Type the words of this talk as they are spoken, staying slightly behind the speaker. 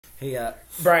Hey,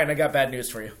 Brian, I got bad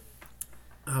news for you.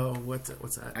 Oh, what's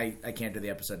that? I can't do the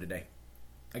episode today.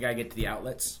 I gotta get to the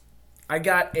outlets. I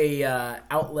got a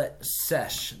outlet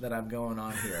sesh that I'm going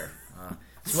on here.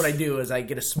 So what I do is I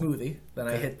get a smoothie, then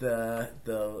I hit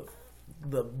the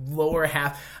lower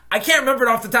half. I can't remember it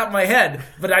off the top of my head,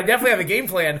 but I definitely have a game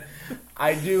plan.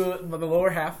 I do the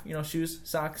lower half, shoes,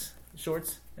 socks,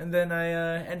 shorts, and then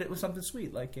I end it with something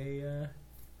sweet like a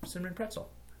cinnamon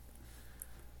pretzel.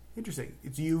 Interesting.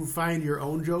 Do you find your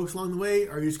own jokes along the way,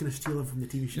 or are you just going to steal them from the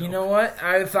TV show? You know what?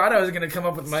 I thought I was going to come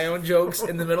up with my own jokes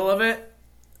in the middle of it.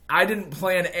 I didn't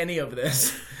plan any of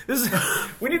this.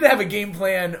 We need to have a game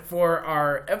plan for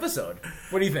our episode.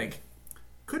 What do you think?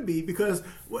 Could be, because,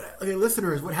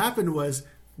 listeners, what happened was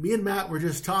me and Matt were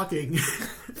just talking,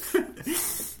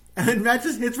 and then Matt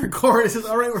just hits record and says,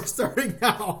 all right, we're starting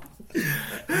now.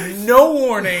 No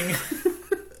warning.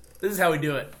 This is how we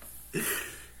do it.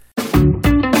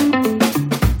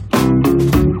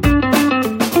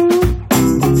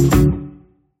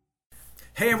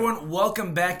 Hey everyone,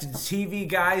 welcome back to TV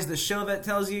Guys, the show that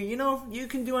tells you, you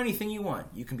can do anything you want.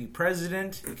 You can be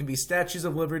president, you can be statues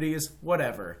of liberties,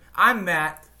 whatever. I'm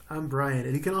Matt. I'm Brian,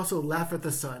 and you can also laugh at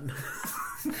the sun.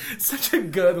 Such a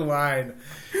good line.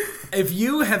 If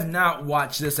you have not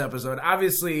watched this episode,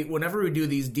 obviously, whenever we do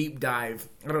these deep dive,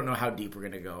 I don't know how deep we're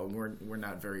going to go. We're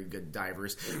not very good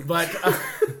divers. But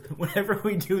whenever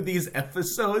we do these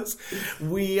episodes,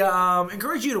 we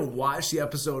encourage you to watch the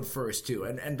episode first, too.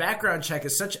 And Background Check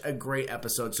is such a great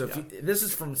episode. So this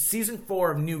is from Season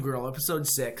 4 of New Girl, Episode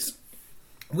 6.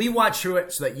 We watch through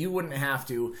it so that you wouldn't have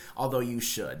to, although you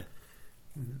should.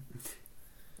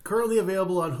 Currently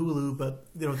available on Hulu, but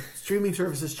streaming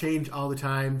services change all the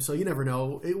time, so you never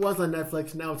know. It was on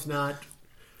Netflix, now it's not.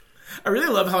 I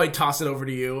really love how I toss it over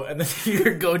to you, and then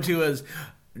your go-to is,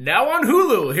 now on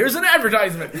Hulu, here's an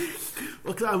advertisement.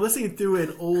 Well, because I'm listening through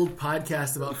an old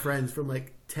podcast about Friends from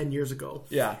 10 years ago.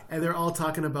 Yeah. And they're all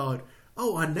talking about,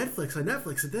 on Netflix, and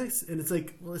this. And it's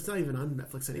like, well, it's not even on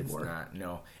Netflix anymore. It's not,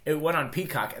 no. It went on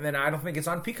Peacock, and then I don't think it's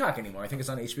on Peacock anymore. I think it's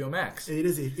on HBO Max. It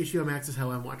is. HBO Max is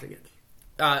how I'm watching it.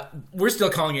 We're still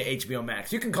calling it HBO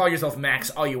Max. You can call yourself Max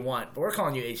all you want, but we're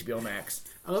calling you HBO Max.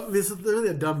 I love this. Is literally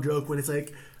a dumb joke when it's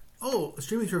like,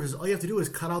 streaming services, all you have to do is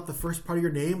cut out the first part of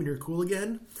your name and you're cool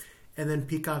again. And then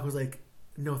Peacock was like,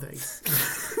 no thanks.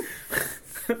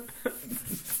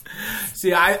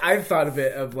 See, I thought of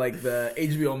it of the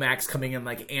HBO Max coming in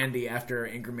like Andy after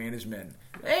Anger Management.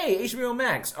 Hey, HBO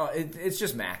Max. Oh, it's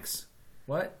just Max.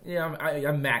 What? Yeah,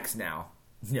 I'm Max now.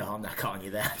 No, I'm not calling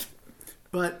you that.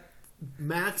 But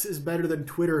Max is better than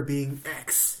Twitter being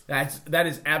X. That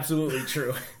is absolutely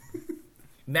true.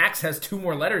 Max has 2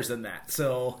 more letters than that,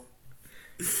 so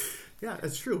yeah,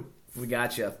 that's true. We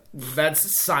gotcha.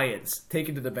 That's science. Take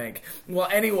it to the bank. Well,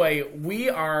 anyway, we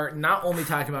are not only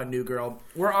talking about New Girl,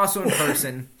 we're also in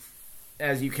person,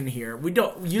 as you can hear. We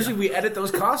don't usually we edit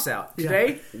those coughs out.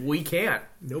 Today we can't.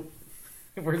 Nope.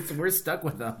 We're stuck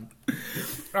with them.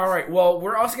 All right. Well,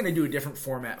 we're also going to do a different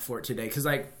format for it today because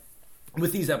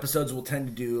with these episodes, we'll tend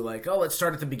to do let's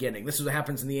start at the beginning. This is what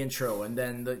happens in the intro, and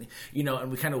then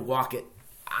and we kind of walk it.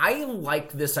 I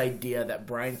like this idea that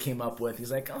Brian came up with.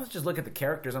 He's like, let's just look at the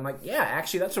characters. I'm like, yeah,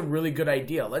 actually, that's a really good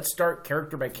idea. Let's start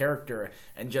character by character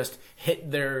and just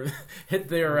hit their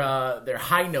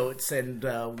high notes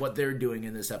and what they're doing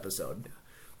in this episode.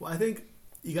 Well, I think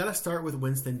you got to start with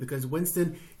Winston because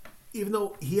Winston, even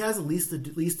though he has the least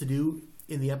to do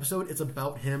in the episode, it's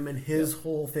about him, and his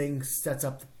whole thing sets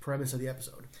up the premise of the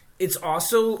episode. It's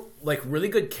also really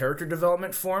good character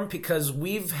development for him because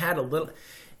we've had a little.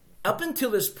 Up until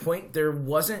this point, there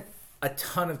wasn't a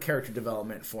ton of character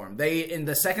development for him. They in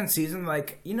the second season,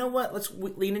 you know what? Let's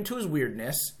lean into his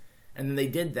weirdness, and then they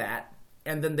did that,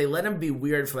 and then they let him be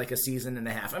weird for a season and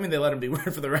a half. I mean, they let him be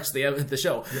weird for the rest of the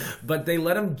show, but they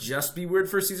let him just be weird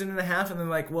for a season and a half, and then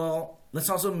let's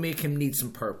also make him need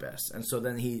some purpose. And so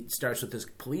then he starts with his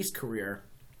police career.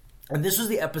 And this was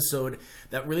the episode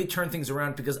that really turned things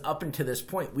around because up until this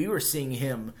point, we were seeing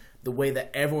him the way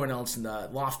that everyone else in the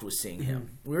loft was seeing him.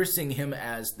 Mm-hmm. We were seeing him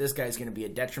as this guy's going to be a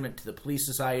detriment to the police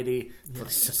society.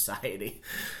 Police society.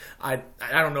 I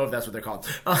don't know if that's what they're called.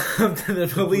 To the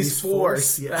police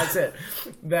force. Yeah. That's it.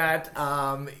 That,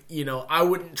 I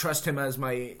wouldn't trust him as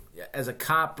a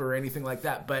cop or anything like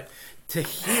that. But to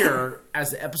hear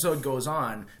as the episode goes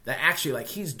on that actually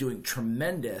he's doing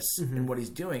tremendous in what he's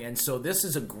doing. And so this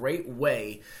is a great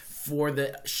way for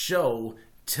the show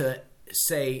to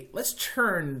say, let's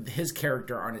turn his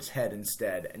character on his head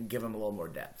instead and give him a little more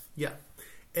depth. Yeah.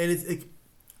 And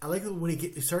I like when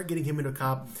you start getting him into a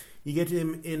cop, you get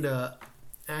him into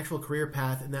actual career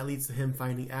path, and that leads to him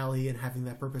finding Allie and having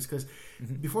that purpose. Because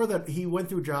before that, he went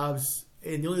through jobs,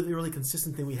 and the only really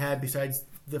consistent thing we had besides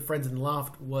the friends in the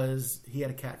loft was he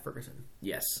had a cat, Ferguson.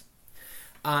 Yes.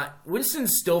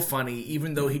 Winston's still funny,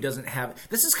 even though he doesn't have...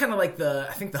 This is kind of like the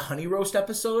Honey Roast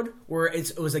episode, where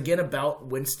it was again about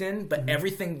Winston, but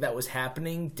everything that was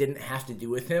happening didn't have to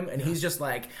do with him, and he's just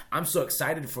like, I'm so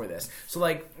excited for this. So,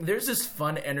 like, there's this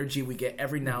fun energy we get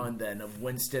every now and then of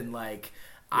Winston, like,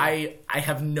 I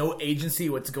have no agency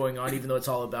what's going on, even though it's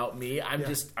all about me.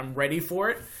 I'm ready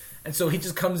for it. And so he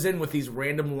just comes in with these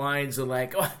random lines of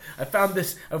like, oh, I found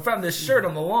this shirt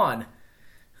on the lawn.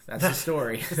 That's the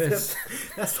story. That's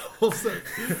the whole story.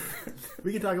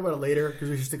 We can talk about it later because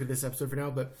we should stick with this episode for now.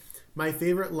 But my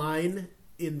favorite line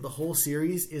in the whole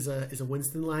series is a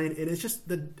Winston line, and it's just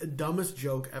the dumbest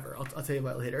joke ever. I'll tell you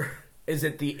about it later. Is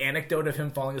it the anecdote of him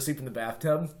falling asleep in the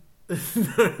bathtub?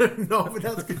 No, but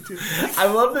that's good too. I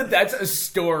love that that's a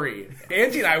story.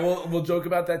 Angie and I will joke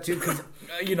about that too because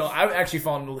I've actually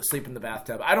fallen asleep in the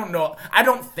bathtub. I don't know. I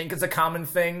don't think it's a common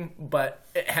thing, but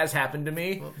it has happened to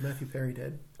me. Well, Matthew Perry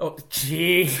did. Oh,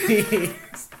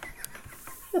 jeez.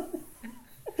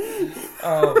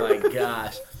 Oh my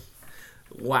gosh.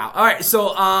 Wow. All right,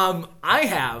 so I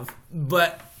have,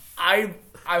 but I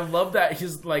love that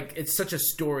he's like, it's such a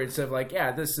story instead of like,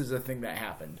 yeah, this is a thing that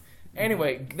happened.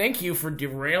 Anyway, thank you for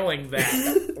derailing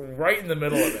that right in the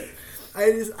middle of it.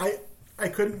 I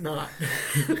couldn't not.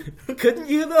 Couldn't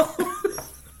you though?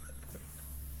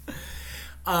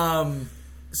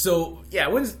 So yeah,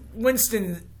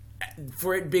 Winston,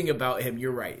 for it being about him,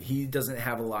 you're right. He doesn't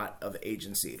have a lot of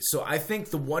agency. So I think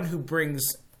the one who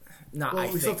brings, we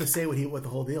still have to say what the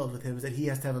whole deal is with him is that he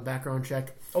has to have a background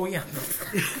check. Oh yeah,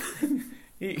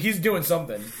 he's doing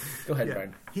something. Go ahead,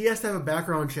 Brian. He has to have a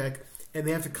background check. And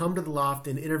they have to come to the loft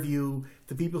and interview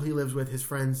the people he lives with, his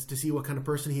friends, to see what kind of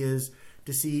person he is,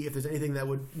 to see if there's anything that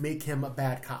would make him a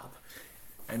bad cop.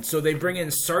 And so they bring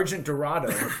in Sergeant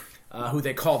Dorado, who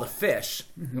they call the Fish.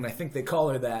 And I think they call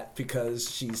her that because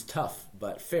she's tough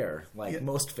but fair, like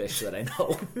most fish that I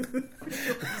know.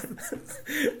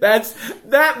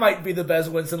 That might be the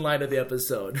best Winston line of the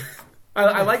episode.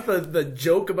 I like the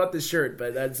joke about the shirt,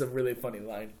 but that's a really funny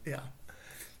line. Yeah.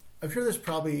 I'm sure there's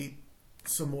probably...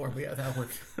 some more, but yeah, that one.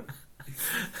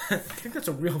 I think that's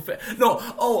a real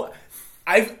No,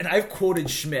 I've quoted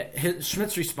Schmidt.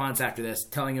 Schmidt's response after this,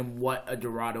 telling him what a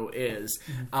Dorado is,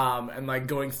 and like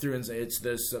going through and say it's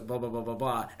this blah blah blah blah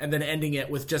blah, and then ending it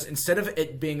with just instead of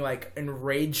it being like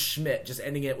enraged Schmidt, just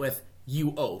ending it with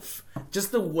 "you oaf."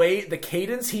 Just the way the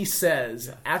cadence he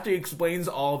says after he explains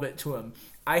all of it to him.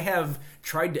 I have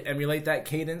tried to emulate that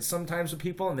cadence sometimes with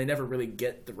people, and they never really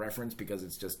get the reference because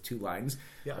it's just 2 lines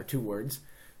or 2 words.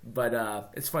 But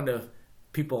it's fun to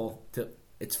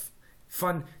It's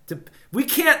fun to. We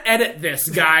can't edit this,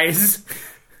 guys.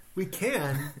 We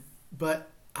can,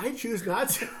 but I choose not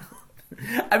to.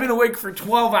 I've been awake for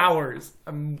 12 hours.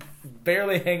 I'm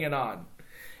barely hanging on.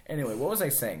 Anyway, what was I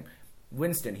saying?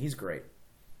 Winston, he's great.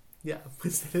 Yeah,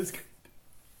 Winston is great.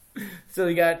 So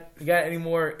you got any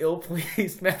more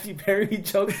ill-pleased Matthew Perry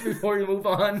jokes before we move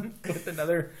on with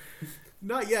another?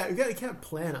 Not yet. You can't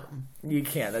plan them. You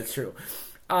can't. That's true.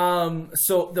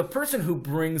 So the person who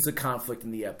brings the conflict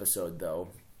in the episode, though,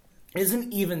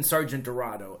 isn't even Sergeant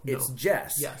Dorado. It's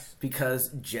Jess. Yes. Because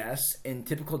Jess, in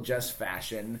typical Jess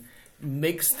fashion,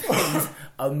 makes things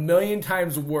a million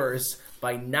times worse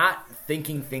by not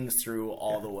thinking things through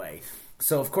all the way.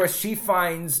 So, of course, she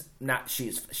finds...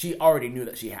 She already knew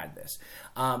that she had this.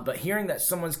 But hearing that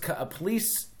a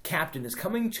police captain is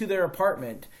coming to their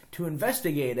apartment to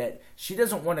investigate it, she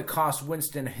doesn't want to cost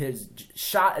Winston his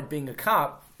shot at being a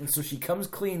cop. And so she comes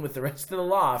clean with the rest of the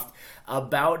loft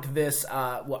about this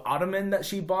ottoman that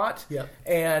she bought. Yep.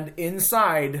 And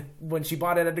inside, when she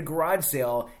bought it at a garage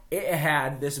sale, it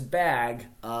had this bag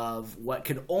of what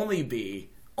could only be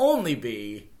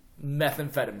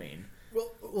methamphetamine.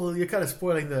 Well, you're kind of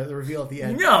spoiling the reveal at the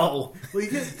end. No! Well, it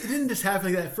didn't just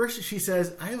happen like that. First, she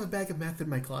says, I have a bag of meth in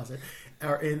my closet.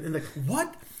 And like,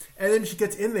 what? And then she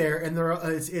gets in there, and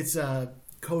it's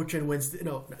Coach and Winston...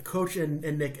 No, Coach and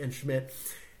Nick and Schmidt.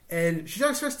 And she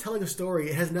starts telling a story.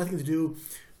 It has nothing to do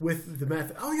with the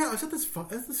meth. Oh, yeah, I was at this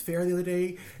fair the other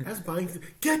day. I was buying...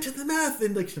 Get to the meth!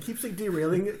 And like she keeps like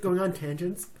derailing it, going on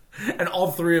tangents. And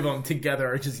all 3 of them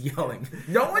together are just yelling,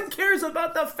 no one cares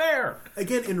about the fair!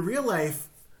 Again, in real life...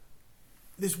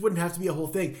 This wouldn't have to be a whole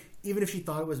thing. Even if she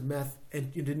thought it was meth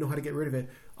and you didn't know how to get rid of it,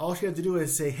 all she had to do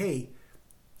is say, hey,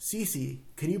 Cece,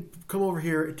 can you come over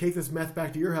here and take this meth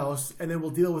back to your house, and then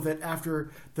we'll deal with it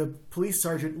after the police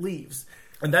sergeant leaves.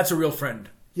 And that's a real friend.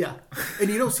 Yeah. And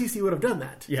Cece would have done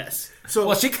that. Yes. So,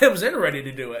 well, she comes in ready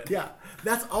to do it. Yeah.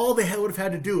 That's all they would have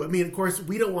had to do. I mean, of course,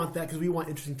 we don't want that because we want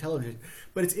interesting television.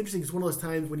 But it's interesting. It's one of those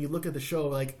times when you look at the show,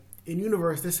 like, in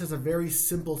universe, this has a very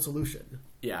simple solution.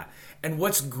 Yeah. And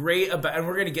what's great about, and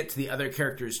we're going to get to the other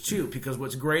characters too, because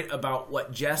what's great about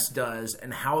what Jess does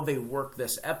and how they work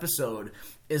this episode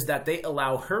is that they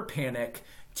allow her panic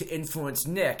to influence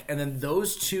Nick, and then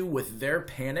those two with their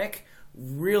panic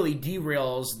really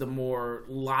derails the more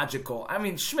logical. I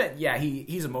mean, Schmidt, yeah,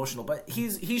 he's emotional, but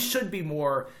he should be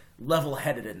more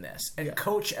level-headed in this, and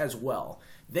Coach as well.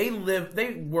 They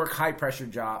work high pressure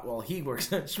job. Well,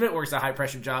 Schmidt works a high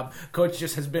pressure job. Coach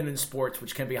just has been in sports,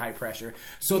 which can be high pressure.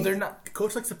 So they're not.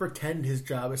 Coach likes to pretend his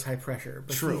job is high pressure.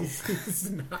 But True.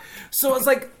 He's not. So it's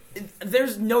like,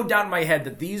 there's no doubt in my head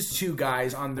that these two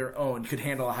guys on their own could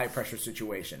handle a high pressure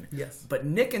situation. Yes. But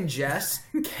Nick and Jess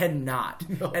cannot.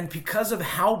 No. And because of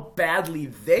how badly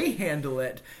they handle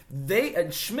it,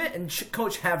 Schmidt and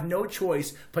Coach have no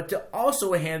choice but to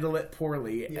also handle it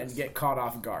poorly and get caught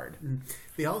off guard.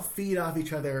 They all feed off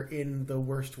each other in the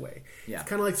worst way. Yeah. It's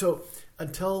kind of like, so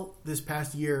until this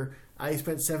past year, I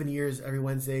spent 7 years every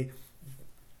Wednesday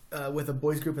with a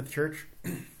boys group at the church.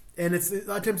 And it's a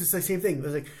lot of times it's the same thing.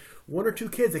 There's like one or two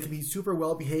kids that can be super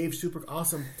well behaved, super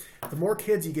awesome. The more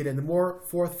kids you get in, the more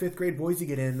 4th, 5th grade boys you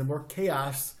get in, the more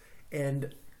chaos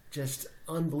and just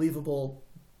unbelievable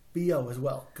BO as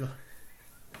well.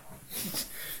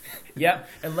 Yep.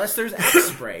 Unless there's Axe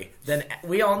spray, then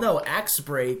we all know Axe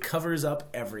spray covers up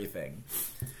everything.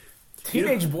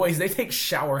 Teenage boys, they take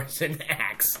showers in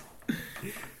Axe.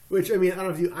 Which, I mean, I don't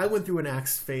know if you... I went through an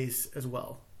Axe phase as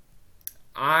well.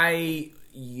 I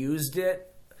used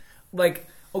it. Like,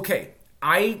 okay,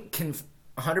 I can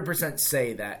 100%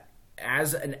 say that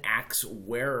as an Axe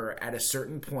wearer at a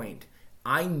certain point,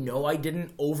 I know I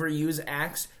didn't overuse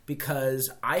Axe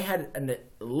because I had a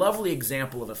lovely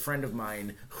example of a friend of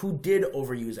mine who did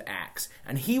overuse Axe.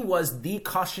 And he was the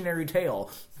cautionary tale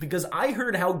because I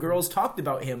heard how girls talked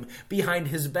about him behind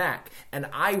his back. And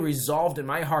I resolved in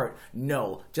my heart,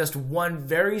 no, just one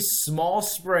very small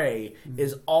spray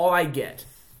is all I get.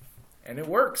 And it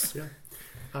works.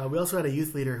 Yeah. We also had a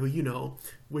youth leader who,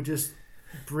 would just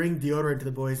bring deodorant to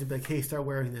the boys and be like, hey, start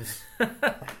wearing this.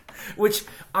 Which,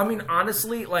 I mean,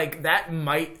 honestly, like, that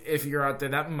might, if you're out there,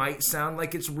 that might sound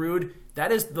like it's rude.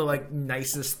 That is the, like,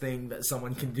 nicest thing that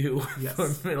someone can do for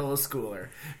a middle schooler.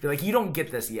 Be like, you don't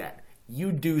get this yet.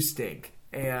 You do stink.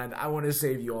 And I want to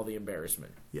save you all the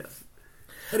embarrassment. Yes.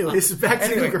 Anyway, this is back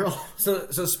to the girl. So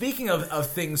speaking of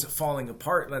things falling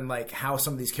apart and like how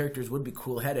some of these characters would be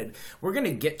cool-headed, we're going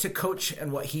to get to Coach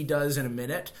and what he does in a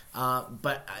minute.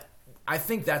 But I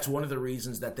think that's one of the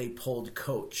reasons that they pulled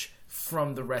Coach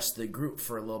from the rest of the group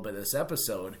for a little bit of this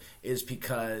episode is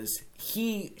because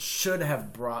he should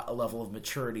have brought a level of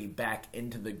maturity back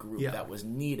into the group that was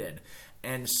needed.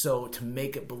 And so to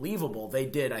make it believable, they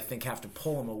did, I think, have to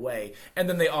pull him away. And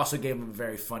then they also gave him a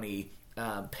very funny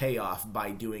payoff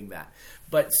by doing that.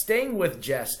 But staying with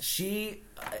Jess, she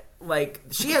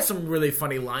has some really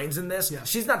funny lines in this. Yeah.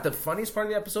 She's not the funniest part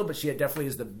of the episode, but she definitely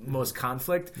is the most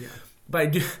conflict. Yeah.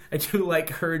 But I do like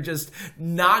her just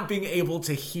not being able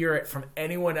to hear it from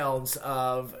anyone else,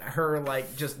 of her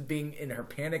like just being in her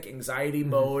panic anxiety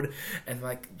mode and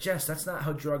like, Jess, that's not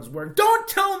how drugs work. Don't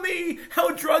tell me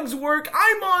how drugs work.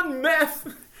 I'm on meth.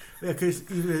 Yeah, because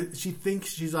she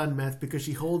thinks she's on meth because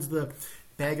she holds the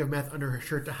bag of meth under her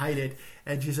shirt to hide it,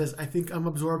 and she says, I think I'm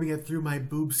absorbing it through my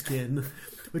boob skin,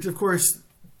 which of course,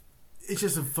 it's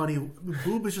just a funny,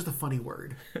 boob is just a funny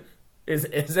word. Is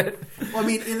it? Well, I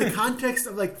mean, in the context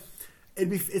of like,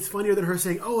 it's funnier than her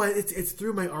saying, "Oh, it's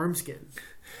through my arm skin."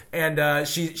 And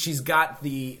she's got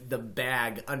the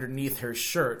bag underneath her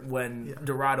shirt when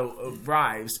Dorado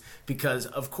arrives, because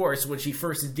of course when she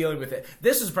first is dealing with it,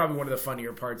 this is probably one of the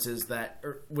funnier parts, is that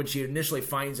when she initially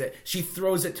finds it, she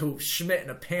throws it to Schmidt in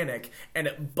a panic and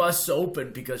it busts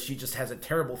open because she just has a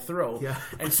terrible throw. Yeah.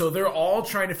 And so they're all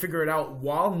trying to figure it out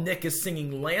while Nick is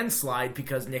singing Landslide,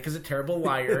 because Nick is a terrible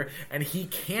liar and he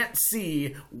can't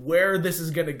see where this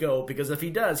is going to go, because if he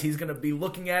does, he's going to be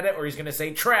looking at it or he's going to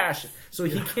say trash. So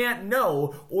he can't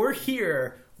know or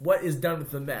hear what is done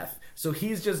with the meth. So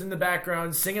he's just in the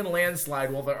background singing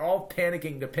Landslide while they're all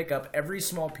panicking to pick up every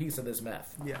small piece of this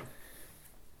meth. Yeah.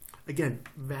 Again,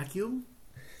 vacuum?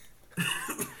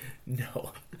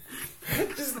 No.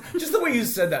 just the way you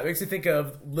said that makes me think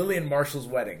of Lillian Marshall's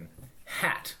wedding.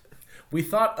 Hat. We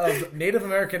thought of Native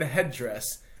American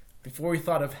headdress before we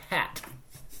thought of hat.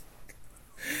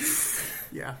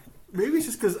 Yeah. Maybe it's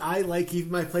just because I like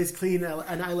keeping my place clean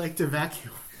and I like to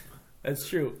vacuum. That's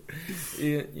true.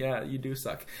 Yeah, you do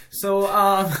suck. So,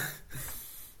 what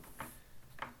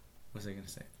was I going to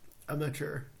say? I'm not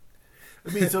sure.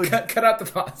 I mean, so cut out the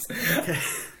pause. okay.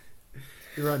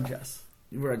 You're on Jess.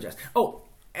 We're on Jess. Oh,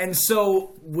 and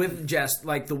so with Jess,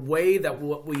 like the way that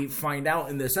what we find out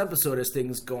in this episode as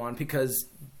things go on, because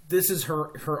this is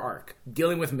her arc,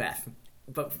 dealing with meth.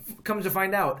 But comes to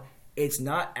find out, it's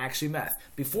not actually meth.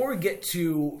 Before we get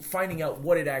to finding out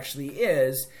what it actually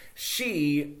is,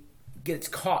 she gets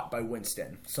caught by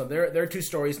Winston. So their two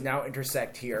stories now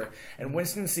intersect here, and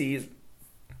Winston sees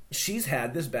she's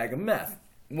had this bag of meth.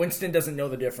 Winston doesn't know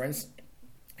the difference.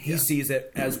 He sees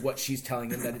it as what she's telling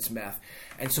him, that it's meth.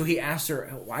 And so he asks her,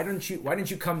 why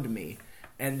didn't you come to me?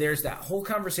 And there's that whole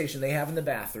conversation they have in the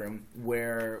bathroom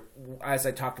where, as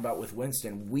I talked about with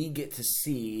Winston, we get to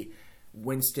see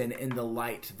Winston in the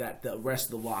light that the rest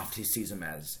of the loft he sees him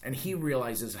as. And he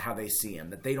realizes how they see him,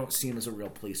 that they don't see him as a real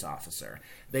police officer.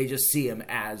 They just see him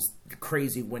as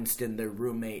crazy Winston, their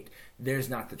roommate. There's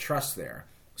not the trust there.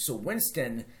 So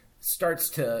Winston starts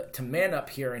to man up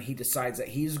here, and he decides that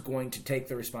he's going to take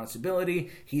the responsibility.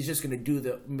 He's just going to do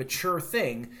the mature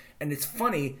thing. And it's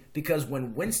funny because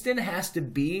when Winston has to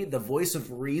be the voice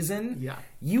of reason,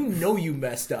 you know you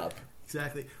messed up.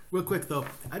 Exactly. Real quick, though,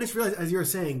 I just realized, as you were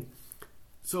saying,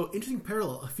 so interesting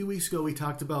parallel. A few weeks ago, we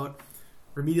talked about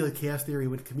remedial chaos theory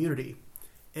with Community.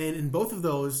 And in both of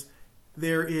those,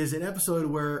 there is an episode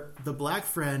where the black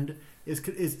friend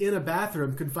is in a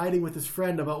bathroom confiding with his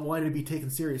friend about wanting to be taken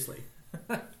seriously.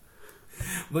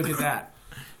 Look at that.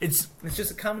 It's just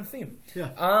a common theme.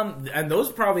 Yeah. And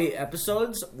those probably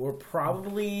episodes were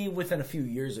probably within a few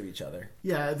years of each other.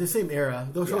 Yeah, the same era.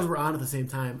 Those shows were on at the same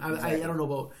time. I don't know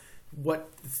about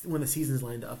when the seasons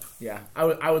lined up. Yeah,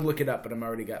 I would look it up, but I'm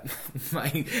already got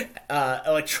my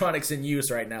electronics in use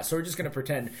right now, so we're just going to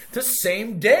pretend the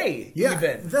same day. Yeah,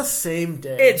 even the same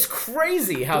day. It's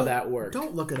crazy how that worked.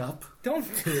 Don't look it up. Don't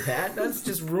do that. That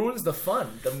just ruins the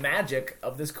fun, the magic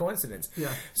of this coincidence.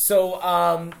 Yeah.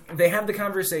 So they have the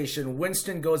conversation.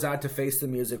 Winston goes out to face the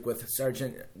music with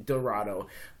Sergeant Dorado.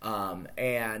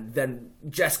 And then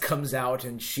Jess comes out,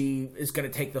 and she is going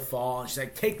to take the fall. And she's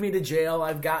like, take me to jail.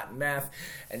 I've got meth.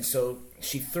 And so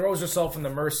she throws herself in the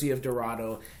mercy of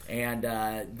Dorado. And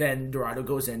then Dorado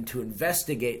goes in to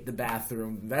investigate the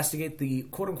bathroom, investigate the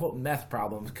quote-unquote meth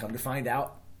problems. Come to find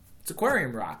out, it's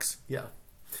aquarium rocks. Yeah.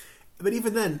 But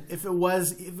even then, if it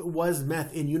was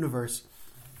meth in universe,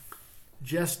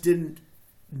 Jess didn't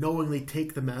knowingly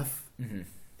take the meth,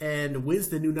 and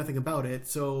Winston knew nothing about it.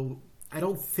 So I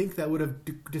don't think that would have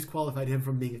disqualified him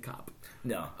from being a cop.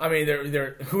 No, I mean,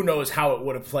 there. Who knows how it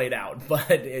would have played out,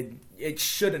 but it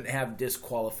shouldn't have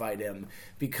disqualified him,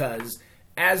 because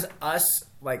as us,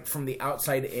 like from the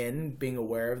outside in, being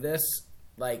aware of this.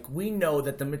 Like, we know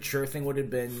that the mature thing would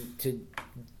have been to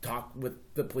talk with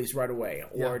the police right away,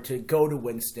 or to go to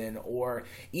Winston, or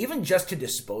even just to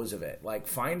dispose of it. Like,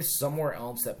 find somewhere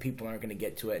else that people aren't going to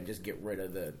get to it and just get rid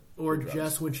of the drugs.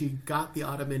 Jess, when she got the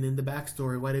ottoman in the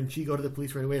backstory, why didn't she go to the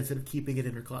police right away instead of keeping it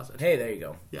in her closet? Hey, there you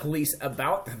go. Yeah. Police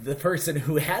about the person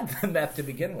who had the meth to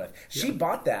begin with. She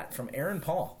bought that from Aaron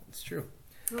Paul. It's true.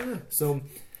 Oh, yeah. So...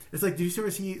 It's like, did you ever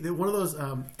see one of those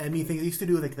Emmy things they used to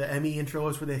do, like the Emmy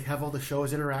intros where they have all the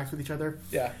shows interact with each other?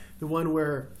 Yeah. The one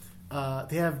where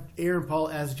they have Aaron Paul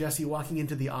as Jesse walking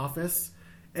into the office,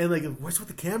 and like, what's with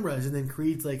the cameras? And then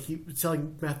Creed's like, he's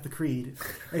selling meth to Creed,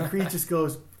 and Creed just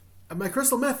goes, "My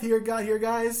crystal meth got here,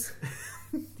 guys."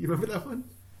 You remember that one?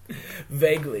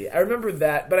 Vaguely. I remember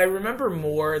that, but I remember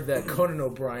more the Conan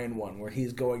O'Brien one where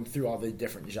he's going through all the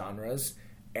different genres,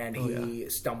 and he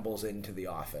stumbles into the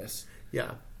office.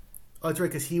 Yeah. Oh, that's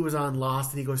right, because he was on Lost,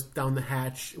 and he goes down the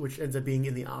hatch, which ends up being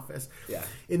in the office. Yeah.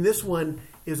 In this one,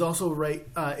 is also right.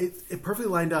 It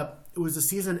perfectly lined up. It was the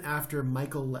season after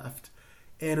Michael left,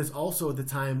 and it's also the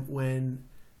time when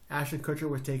Ashton Kutcher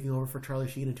was taking over for Charlie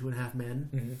Sheen in 2.5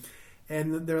 Men,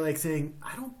 and they're like saying,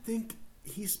 "I don't think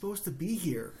he's supposed to be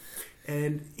here."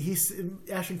 And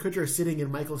Ashton Kutcher is sitting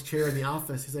in Michael's chair in the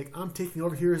office. He's like, "I'm taking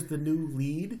over here as the new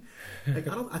lead." Like,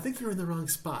 I think you're in the wrong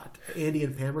spot. Andy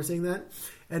and Pam are saying that,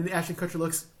 and Ashton Kutcher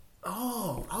looks,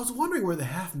 "Oh, I was wondering where the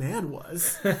half man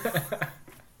was." And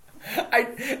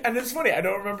it's funny. I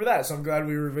don't remember that, so I'm glad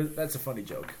we revisit. That's a funny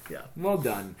joke. Yeah, well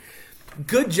done.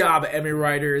 Good job, Emmy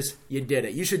writers. You did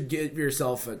it. You should give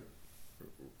yourself an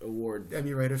award.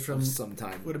 Emmy writers from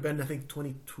sometime would have been, I think,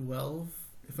 2012.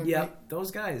 Yep,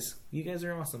 those guys. You guys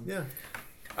are awesome. Yeah.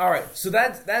 All right, so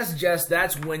that's Jess.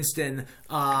 That's Winston.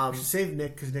 Save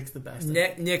Nick because Nick's the best.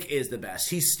 Nick is the best.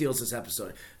 He steals this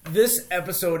episode. This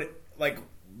episode, like,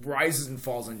 rises and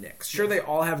falls on Nick. Sure, they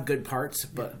all have good parts,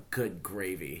 but good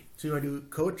gravy. So you want to do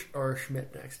Coach or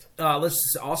Schmidt next?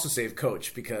 Let's also save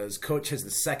Coach, because Coach has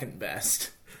the second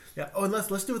best. Yeah. Oh, and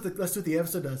let's do what the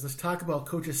episode does. Let's talk about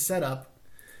Coach's setup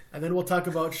and then we'll talk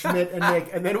about Schmidt and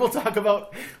Nick, and then we'll talk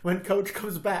about when Coach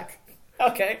comes back.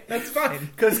 Okay, that's fine.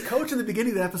 Because Coach in the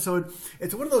beginning of the episode,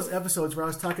 it's one of those episodes where I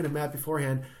was talking to Matt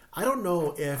beforehand. I don't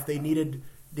know if they needed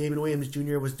Damon Williams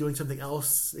Jr. was doing something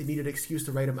else. They needed an excuse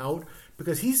to write him out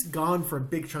because he's gone for a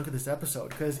big chunk of this episode.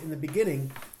 Because in the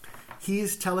beginning,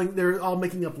 they're all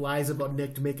making up lies about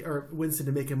Nick or Winston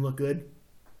to make him look good.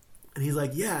 And he's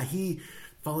like, yeah, he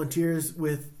volunteers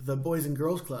with the Boys and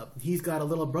Girls Club. He's got a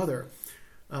little brother,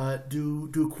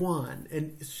 Duquan.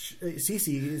 And Cece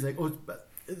is like, oh,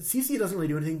 Cece doesn't really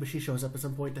do anything, but she shows up at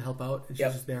some point to help out, and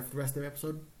she's just there for the rest of the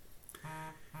episode.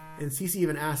 And Cece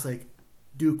even asks, like,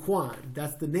 Duquan,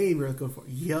 that's the name you're going for.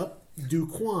 Yep,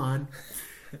 Duquan.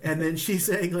 And then she's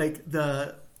saying, like,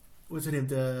 what's her name?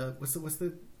 What's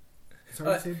the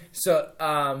sergeant's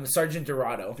name? Sergeant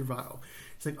Dorado. Dorado.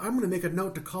 She's like, I'm going to make a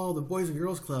note to call the Boys and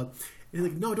Girls Club. And he's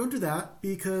like, no, don't do that,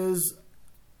 because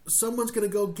someone's going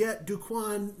to go get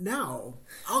Duquan now.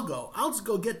 I'll go. I'll just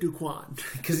go get Duquan.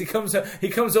 Because he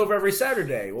comes over every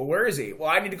Saturday. Well, where is he? Well,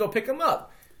 I need to go pick him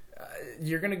up.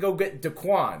 You're going to go get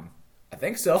Duquan. I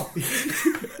think so.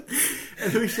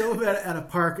 And then we show him at a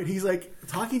park, and he's like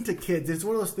talking to kids. It's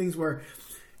one of those things where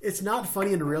it's not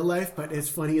funny in real life, but it's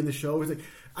funny in the show. It's like,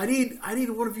 I need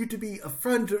one of you to be a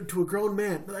friend to a grown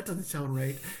man. No, that doesn't sound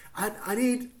right. I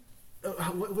need...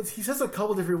 he says a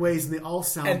couple different ways, and they all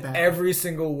sound bad. Every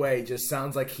single way just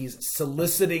sounds like he's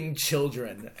soliciting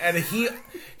children. And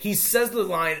he says the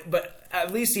line, but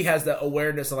at least he has the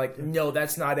awareness of like, no,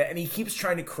 that's not it. And he keeps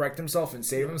trying to correct himself and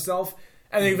save himself.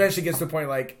 And then eventually gets to the point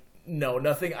like, no,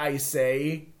 nothing I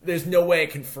say, there's no way I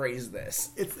can phrase this.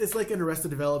 It's like in Arrested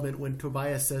Development when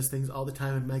Tobias says things all the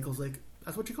time, and Michael's like,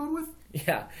 that's what you're going with?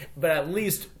 Yeah, but at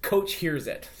least Coach hears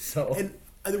it. So...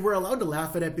 And we're allowed to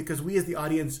laugh at it because we as the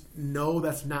audience know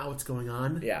that's not what's going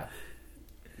on. Yeah.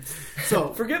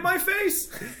 So forget my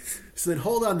face. So then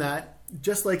hold on that.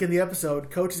 Just like in the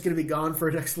episode, Coach is going to be gone for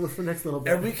next little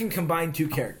bit. And we can combine two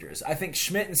characters. I think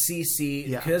Schmidt and Cece,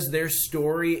 because their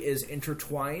story is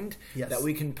intertwined, that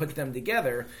we can put them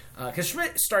together. Because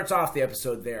Schmidt starts off the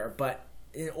episode there, but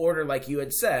in order, like you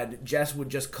had said, Jess would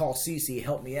just call Cece,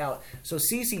 help me out. So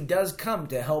Cece does come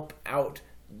to help out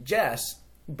Jess.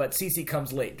 But Cece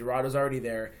comes late. Dorado's already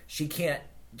there. She can't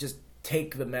just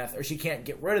take the meth, or she can't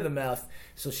get rid of the meth,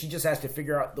 so she just has to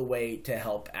figure out the way to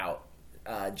help out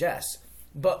Jess.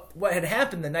 But what had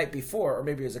happened the night before, or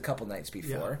maybe it was a couple nights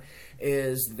before,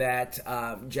 is that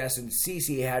Jess and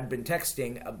Cece had been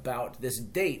texting about this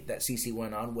date that Cece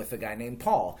went on with a guy named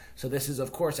Paul. So this is,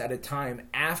 of course, at a time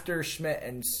after Schmidt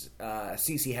and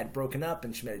Cece had broken up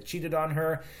and Schmidt had cheated on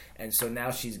her. And so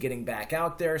now she's getting back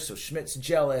out there, so Schmidt's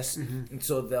jealous. Mm-hmm. And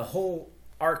so the whole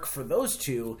arc for those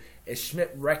two is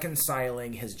Schmidt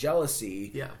reconciling his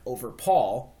jealousy over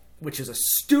Paul, which is a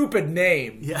stupid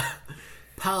name. Yeah.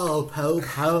 Paul.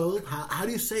 How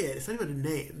do you say it? It's not even a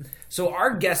name. So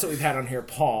our guest that we've had on here,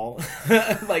 Paul,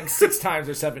 like 6 times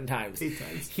or 7 times. 8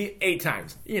 times. 8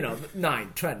 times.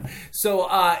 9, 10.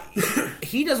 So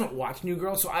he doesn't watch New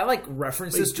Girl, so I like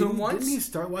references to him once. Didn't he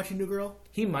start watching New Girl?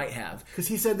 He might have. Because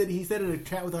he said in a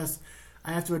chat with us,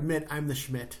 I have to admit, I'm the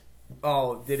Schmidt.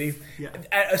 Oh, did he? Yeah.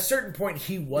 At a certain point,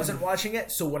 he wasn't watching it,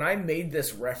 so when I made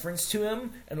this reference to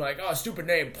him, and like, oh, stupid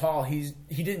name, Paul, he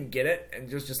didn't get it, and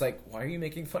just like, why are you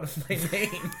making fun of my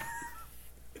name?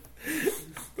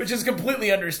 Which is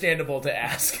completely understandable to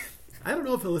ask. I don't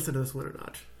know if he'll listen to this one or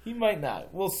not. He might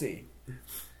not. We'll see.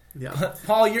 Yeah.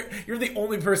 Paul, you're the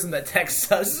only person that texts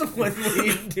us when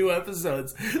we do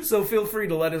episodes, so feel free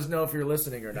to let us know if you're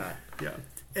listening or not. Yeah.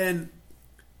 And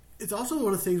it's also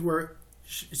one of the things where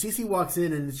Cece walks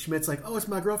in and Schmidt's like, oh, it's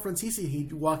my girlfriend Cece. He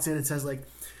walks in and says, like,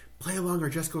 play along or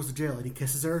Jess goes to jail. And he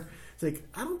kisses her. It's like,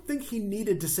 I don't think he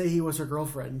needed to say he was her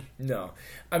girlfriend. No.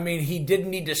 I mean, he didn't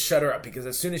need to shut her up because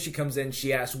as soon as she comes in,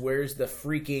 she asks, where's the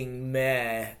freaking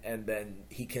meh? And then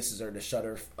he kisses her to shut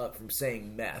her up from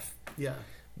saying meth. Yeah.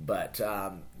 But,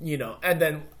 and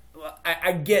then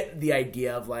I get the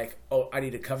idea of like, oh, I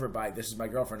need to cover by this is my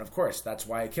girlfriend. Of course, that's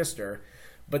why I kissed her.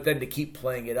 But then to keep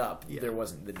playing it up, there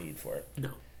wasn't the need for it. No.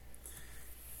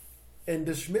 And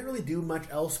does Schmidt really do much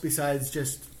else besides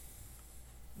just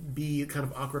be kind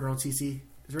of awkward around Cece?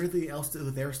 Is there anything else to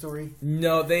their story?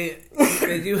 No, they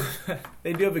do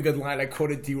they do have a good line I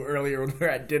quoted to you earlier when we were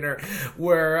at dinner,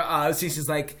 where Cece's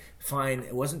like, "Fine,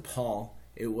 it wasn't Paul,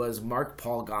 it was Mark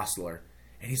Paul Gosselaar."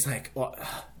 And he's like, well,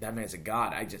 that man's a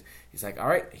god. He's like, all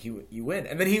right, you win.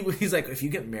 And then he's like, if you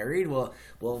get married, will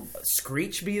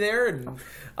Screech be there?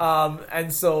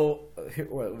 And so,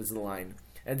 what was the line?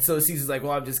 And so Cece's like,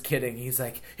 well, I'm just kidding. He's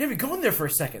like, hey, go in there for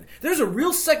a second. There's a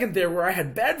real second there where I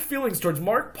had bad feelings towards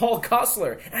Mark Paul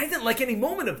Gosselaar, and I didn't like any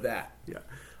moment of that. Yeah.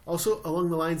 Also, along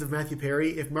the lines of Matthew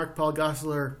Perry, if Mark Paul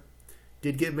Gosselaar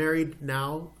did get married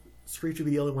now, Screech would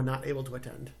be the only one not able to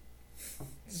attend.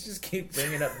 Let's just keep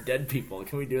bringing up dead people.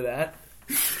 Can we do that?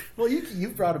 Well, you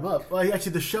brought him up. Well,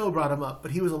 actually, the show brought him up,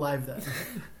 but he was alive then.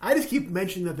 I just keep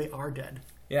mentioning that they are dead.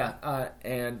 Yeah,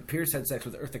 and Pierce had sex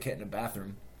with Eartha Kitt in a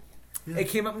bathroom. Yeah. It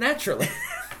came up naturally.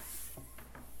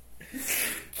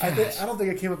 I don't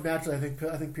think it came up naturally.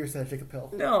 I think Pierce had to take a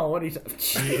pill. No, what are you talking?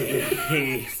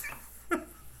 Jeez.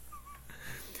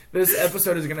 This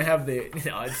episode is going to have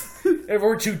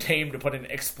we're too tame to put an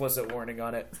explicit warning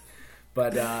on it.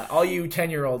 But all you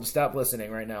 10-year-olds, stop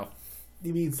listening right now.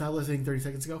 You mean stop listening 30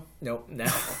 seconds ago? Nope,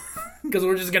 now. Because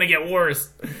we're just going to get worse.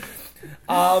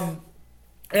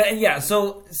 And yeah,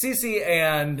 so Cece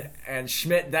and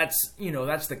Schmidt, that's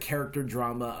the character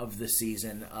drama of the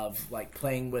season of like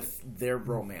playing with their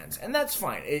romance. And that's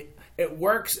fine. It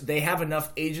works. They have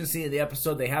enough agency in the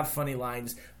episode. They have funny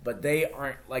lines, but they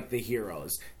aren't like the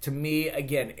heroes. To me,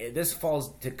 again, this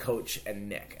falls to Coach and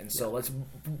Nick. And so let's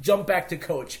jump back to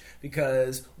Coach,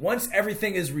 because once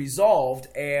everything is resolved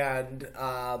and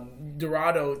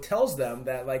Dorado tells them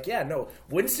that, like, yeah, no,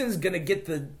 Winston's going to get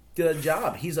the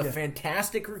job. He's a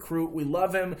fantastic recruit. We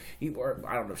love him. Or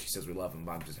I don't know if she says we love him,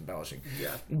 but I'm just embellishing.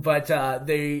 Yeah. But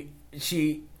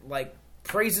she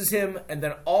praises him, and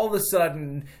then all of a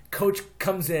sudden, Coach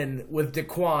comes in with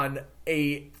Daquan,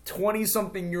 a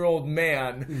 20-something-year-old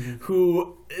man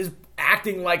who is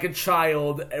acting like a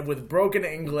child and with broken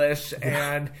English,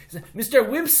 and Mr.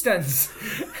 Winston's.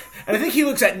 And I think he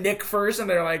looks at Nick first, and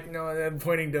they're like, no, I'm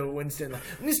pointing to Winston. Like,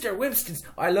 Mr. Winston's.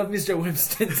 I love Mr.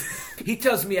 Winston's. He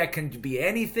tells me I can be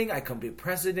anything. I can be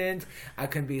president. I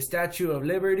can be Statue of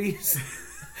Liberties.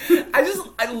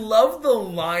 I love the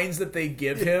lines that they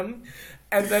give him.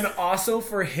 And then also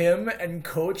for him and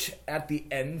Coach at the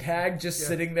end tag, just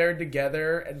sitting there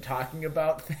together and talking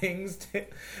about things.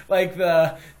 Like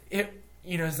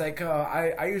it's like, oh,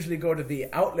 I usually go to the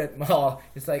outlet mall.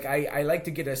 It's like, I like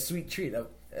to get a sweet treat.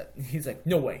 He's like,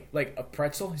 no way. Like a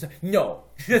pretzel? He's like, no.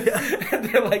 And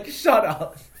they're like, shut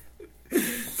up.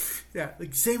 Yeah,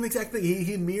 like same exact thing.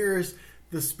 He mirrors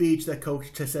the speech that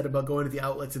Coach has said about going to the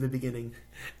outlets in the beginning.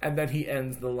 And then he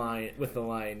ends the line with the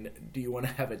line, do you want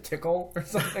to have a tickle? Or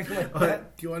something like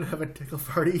that. Do you want to have a tickle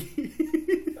party?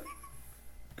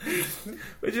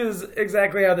 Which is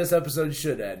exactly how this episode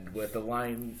should end, with a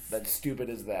line that's stupid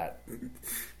as that.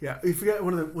 Yeah, we forgot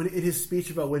when in his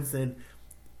speech about Winston,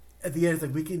 at the end it's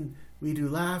like, we do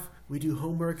laugh, we do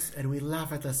homeworks, and we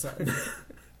laugh at the sun.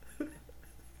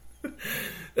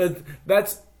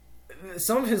 That's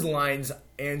some of his lines.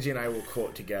 Angie and I will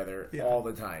quote together all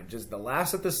the time. Just the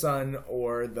laughs at the sun,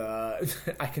 or the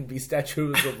I can be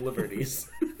statues of liberties.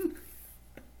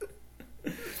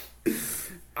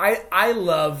 I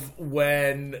love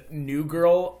when New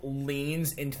Girl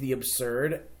leans into the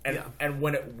absurd and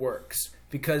when it works,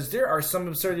 because there are some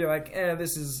absurd you're like,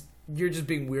 you're just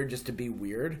being weird just to be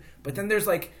weird. But then there's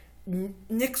like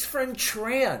Nick's friend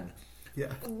Tran.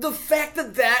 Yeah. The fact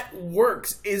that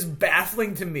works is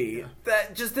baffling to me. Yeah.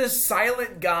 That just this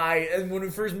silent guy, and when we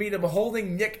first meet him,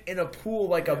 holding Nick in a pool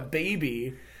like a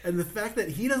baby. And the fact that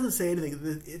he doesn't say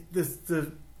anything,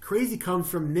 the crazy comes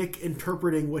from Nick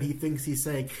interpreting what he thinks he's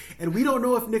saying. And we don't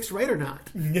know if Nick's right or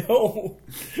not. No.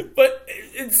 But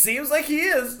it seems like he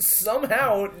is.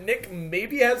 Somehow, Nick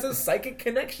maybe has a psychic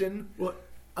connection. Well,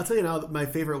 I'll tell you now, my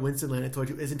favorite Winston line I told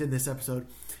you isn't in this episode.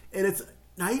 And it's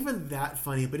not even that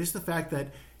funny, but it's the fact that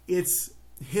it's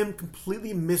him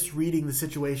completely misreading the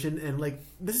situation, and like,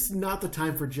 this is not the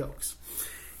time for jokes.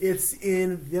 It's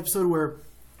in the episode where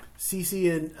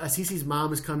Cece's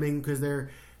mom is coming because they're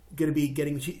going to be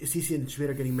Cece and Schmidt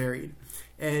are getting married,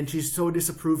 and she's so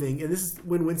disapproving. And this is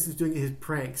when Winston's doing his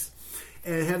pranks,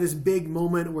 and have this big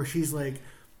moment where she's like,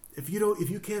 if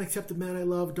you can't accept the man I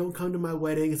love, don't come to my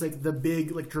wedding. It's like the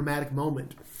big like dramatic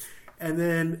moment, and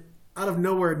then out of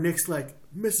nowhere, Nick's like,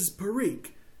 Mrs. Parikh,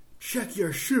 check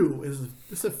your shoe. Is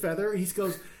this a feather? And he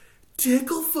goes,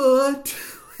 Ticklefoot.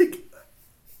 Like,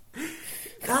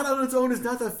 that on its own is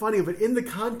not that funny, but in the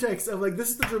context of like, this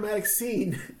is the dramatic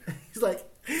scene, he's like,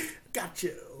 got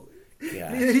you.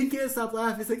 Yeah. And he can't stop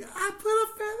laughing. He's like, I put a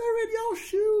feather in your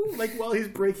shoe. Like, while he's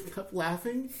breaking up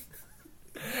laughing.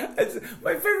 It's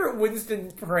my favorite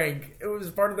Winston prank. It was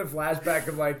part of the flashback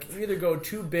of like, you either go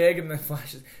too big and then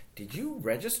flashes, did you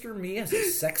register me as a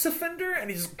sex offender? And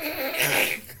he's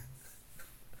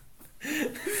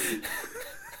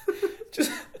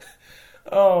just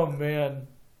oh man,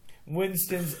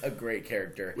 Winston's a great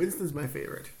character. Winston's my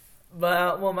favorite.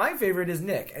 Well, my favorite is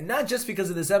Nick, and not just because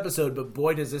of this episode, but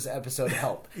boy, does this episode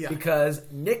help. Yeah. Because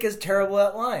Nick is terrible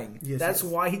at lying. Yes, That's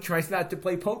yes. why he tries not to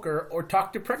play poker or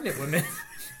talk to pregnant women.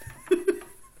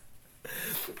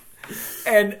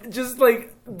 And just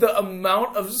like the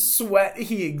amount of sweat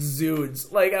he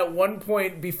exudes, like at one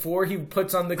point before he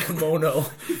puts on the kimono,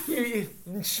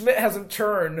 Schmidt has him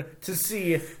turn to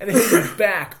see, and his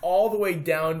back all the way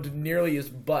down to nearly his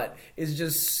butt is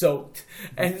just soaked.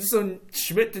 And so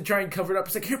Schmidt, to try and cover it up,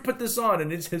 is like, "Here, put this on,"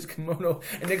 and it's his kimono.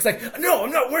 And Nick's like, "No,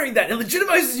 I'm not wearing that. It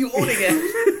legitimizes you owning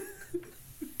it."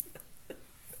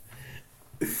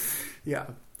 Yeah.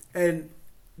 And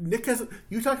Nick has...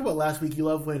 You talked about last week, you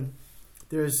love when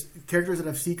there's characters that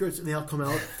have secrets and they all come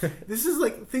out. This is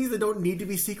like things that don't need to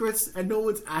be secrets and no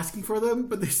one's asking for them,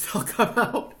 but they still come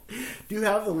out. Do you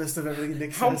have the list of everything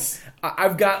Nick says?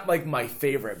 I've got like my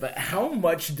favorite, but how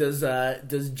much does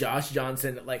Josh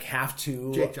Johnson like have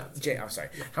to... Jake Johnson. I'm sorry.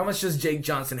 Yeah. How much does Jake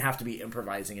Johnson have to be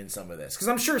improvising in some of this? Because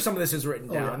I'm sure some of this is written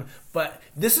down, but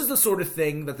this is the sort of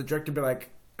thing that the director would be like,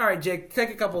 "All right, Jake, take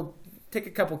a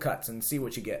couple cuts and see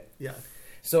what you get." Yeah.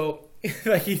 So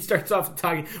like he starts off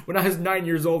talking, "When I was 9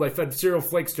 years old, I fed cereal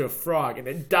flakes to a frog and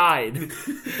it died."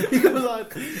 He goes on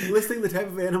listing the type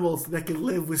of animals that can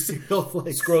live with cereal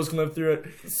flakes. Squirrels can live through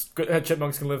it.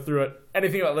 Chipmunks can live through it.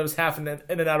 Anything that lives half in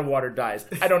and out of water dies.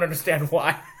 I don't understand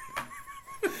why.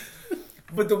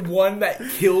 But the one that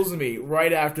kills me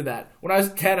right after that, when I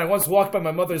was 10, I once walked by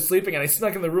my mother sleeping and I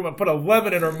snuck in the room and put a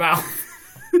lemon in her mouth.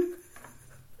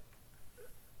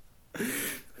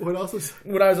 What else is...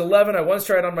 When I was 11, I once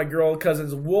tried on my girl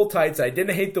cousin's wool tights. I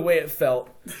didn't hate the way it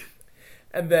felt.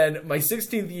 And then my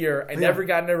 16th year, I never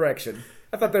got an erection.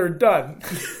 I thought they were done.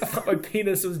 I thought my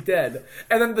penis was dead.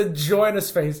 And then the joy in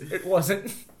his face, it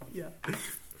wasn't. Yeah.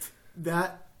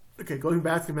 Okay, going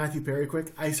back to Matthew Perry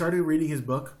quick. I started reading his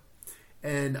book,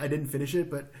 and I didn't finish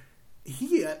it, but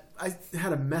I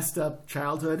had a messed up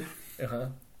childhood. Uh-huh.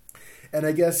 And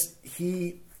I guess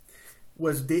he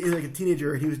was dating, like a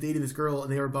teenager, he was dating this girl,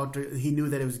 and they were about to, he knew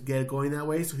that it was going that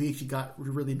way, so he actually got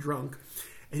really drunk.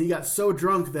 And he got so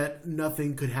drunk that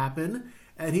nothing could happen,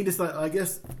 and he just thought, I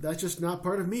guess that's just not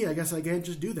part of me. I guess I can't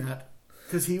just do that.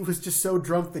 Because he was just so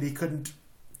drunk that he couldn't,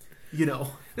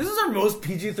 This is our most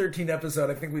PG-13 episode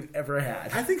I think we've ever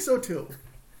had. I think so, too.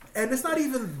 And it's not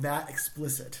even that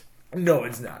explicit. No,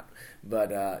 it's not.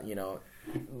 But,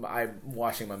 I'm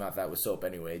washing my mouth out with soap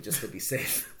anyway, just to be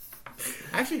safe.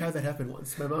 I actually had that happen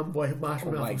once. My mom washed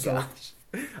my mouth with soap. Gosh.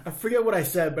 I forget what I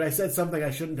said, but I said something I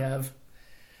shouldn't have.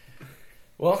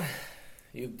 Well,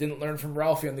 you didn't learn from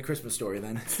Ralphie on the Christmas Story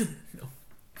then. No.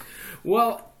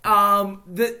 Well,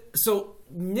 so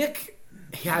Nick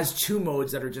has two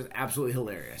modes that are just absolutely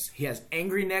hilarious. He has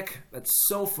Angry Nick, that's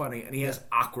so funny, and he has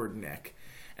Awkward Nick.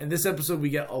 And this episode, we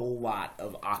get a lot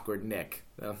of Awkward Nick.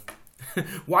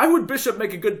 Why would Bishop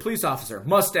make a good police officer?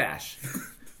 Mustache.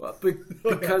 Well,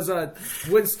 because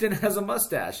Winston has a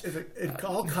mustache.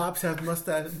 All cops have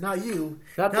mustaches. Not you.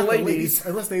 Not the ladies.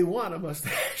 Unless they want a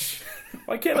mustache.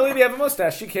 Why can't a lady have a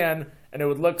mustache? She can, and it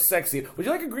would look sexy. Would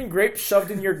you like a green grape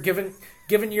shoved in your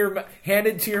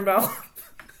handed to your mouth?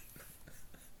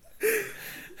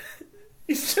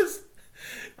 He's just...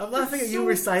 I'm laughing at so you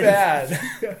reciting.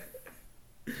 Bad.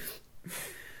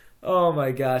 Oh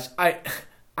my gosh.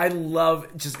 I love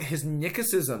just his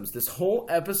Nickicisms. This whole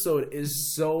episode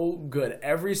is so good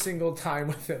every single time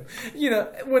with him.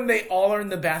 When they all are in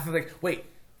the bathroom, like, wait,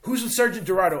 who's with Sergeant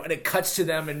Dorado? And it cuts to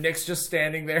them, and Nick's just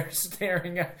standing there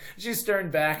staring at... She's staring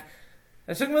back.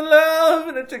 I took my love,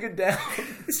 and I took it down.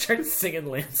 He starts singing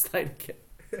Landslide again.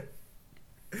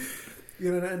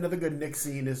 Another good Nick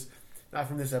scene is, not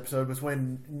from this episode, was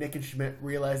when Nick and Schmidt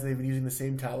realize they've been using the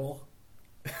same towel.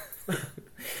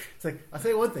 It's like, I'll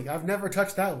tell you one thing, I've never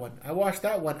touched that one. I wash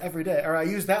that one every day, or I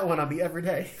use that one on me every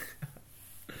day.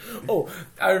 Oh,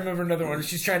 I remember another one.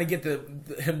 She's trying to get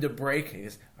him to break. And he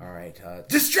goes, all right,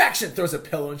 distraction! Throws a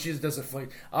pillow, and she just does a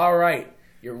fling. All right,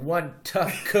 you're one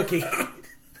tough cookie.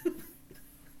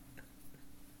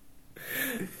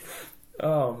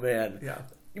 Oh, man. Yeah.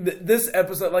 This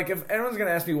episode, like, if anyone's going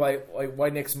to ask me why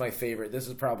Nick's my favorite, this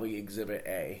is probably Exhibit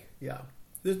A. Yeah.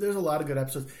 There's a lot of good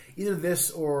episodes. Either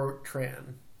this or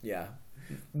Tran. Yeah.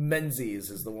 Menzies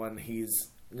is the one he's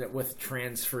with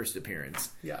Tran's first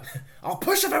appearance. Yeah. I'll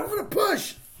push if I want to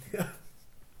push. Yeah.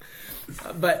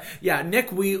 But yeah, Nick,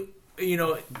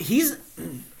 here's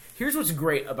what's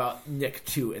great about Nick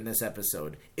too in this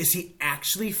episode is he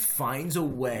actually finds a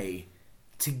way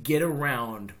to get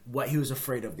around what he was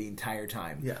afraid of the entire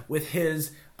time. Yeah. With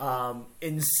his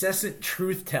incessant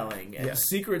truth telling and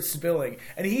secret spilling,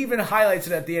 and he even highlights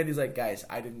it at the end. He's like, "Guys,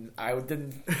 I didn't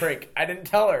break. I didn't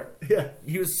tell her." Yeah.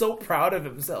 He was so proud of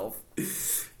himself.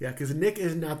 Yeah, because Nick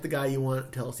is not the guy you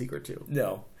want to tell a secret to.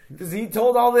 No, because he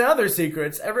told all the other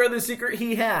secrets, every other secret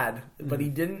he had, but he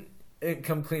didn't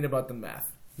come clean about the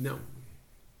math. No.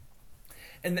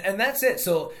 And that's it.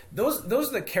 So those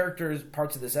are the characters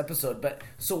parts of this episode. But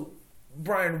so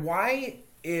Brian, why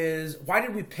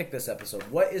did we pick this episode?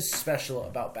 What is special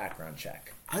about Background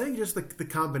Check? I think just the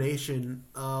combination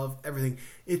of everything.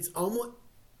 It's almost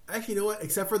actually, you know what?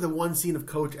 Except for the one scene of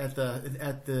Coach at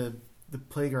the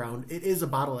playground, it is a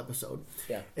bottle episode.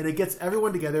 Yeah, and it gets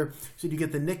everyone together. So you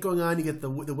get the Nick going on, you get the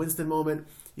Winston moment,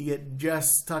 you get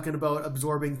Jess talking about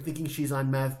absorbing, thinking she's on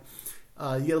meth.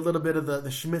 You get a little bit of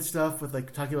the Schmidt stuff with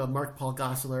like talking about Mark Paul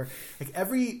Gosselaar. Like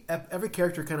every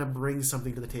character kind of brings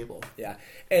something to the table. Yeah,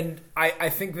 and I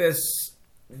think this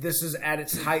is at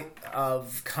its height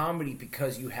of comedy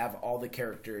because you have all the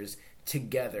characters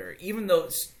together. Even though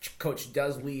Coach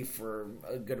does leave for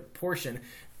a good portion,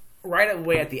 right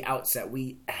away at the outset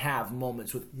we have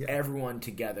moments with everyone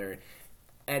together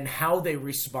and how they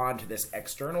respond to this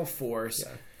external force.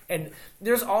 Yeah. And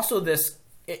there's also this.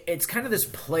 It's kind of this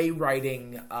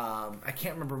playwriting. I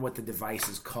can't remember what the device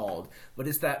is called, but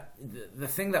it's that the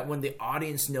thing that when the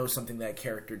audience knows something that a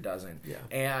character doesn't,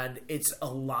 and it's a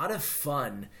lot of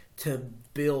fun to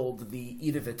build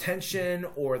either the tension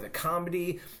or the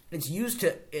comedy. It's used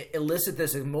to elicit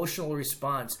this emotional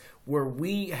response where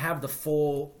we have the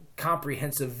full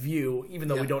comprehensive view, even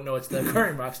though we don't know it's the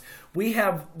occurring box. We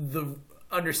have the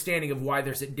understanding of why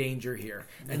there's a danger here,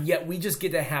 and yet we just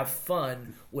get to have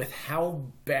fun with how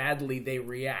badly they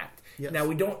react. Yes. Now,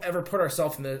 we don't ever put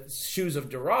ourselves in the shoes of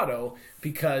Dorado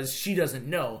because she doesn't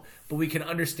know, but we can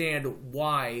understand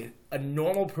why a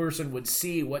normal person would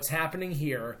see what's happening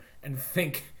here and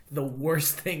think the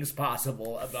worst things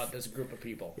possible about this group of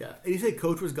people. Yeah, and you say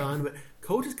Coach was gone, but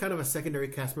Coach is kind of a secondary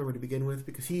cast member to begin with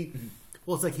because he...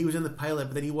 Well, it's like he was in the pilot,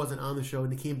 but then he wasn't on the show,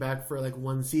 and he came back for like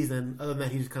one season. Other than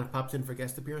that, he just kind of pops in for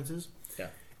guest appearances. Yeah.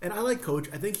 And I like Coach.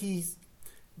 I think he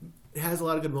has a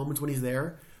lot of good moments when he's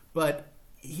there, but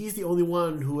he's the only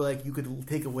one who like you could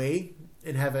take away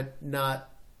and have it not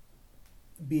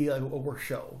be like a worse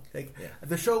show. Like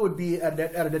the show would be at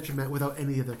a detriment without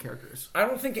any of the characters. I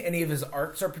don't think any of his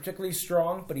arcs are particularly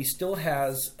strong, but he still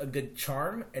has a good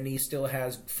charm, and he still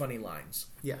has funny lines.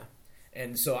 Yeah.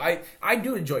 And so I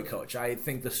do enjoy Coach. I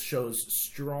think the show's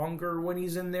stronger when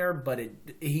he's in there, but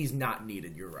he's not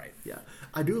needed. You're right. Yeah,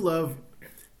 I do love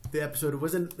the episode. It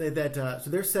wasn't that so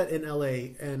they're set in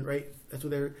L.A. and right that's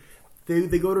where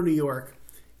they go to New York,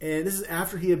 and this is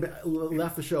after he had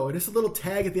left the show. And just a little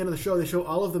tag at the end of the show. They show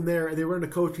all of them there, and they run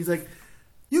into Coach. He's like,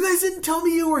 "You guys didn't tell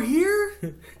me you were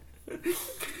here."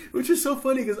 Which is so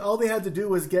funny because all they had to do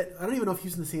was get... I don't even know if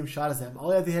he's in the same shot as them. All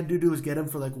they had to do was get him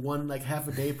for like half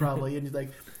a day probably. And he's like,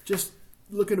 just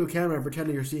look into a camera and pretend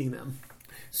that you're seeing them.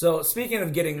 So speaking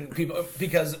of getting people...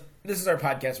 Because this is our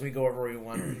podcast. We go over where we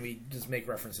want and we just make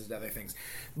references to other things.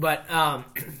 But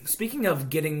speaking of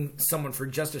getting someone for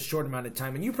just a short amount of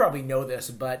time, and you probably know this,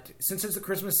 but since it's the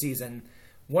Christmas season,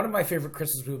 one of my favorite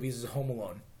Christmas movies is Home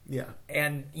Alone. Yeah.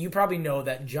 And you probably know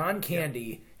that John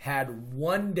Candy had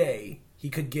one day he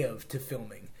could give to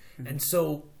filming. Mm-hmm. And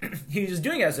so he was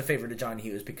doing it as a favor to John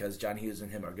Hughes because John Hughes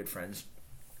and him are good friends.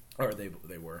 Or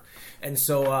they were. And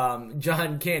so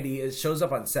John Candy shows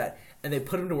up on set, and they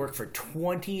put him to work for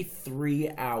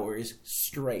 23 hours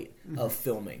straight of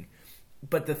filming.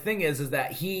 But the thing is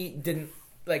that he didn't...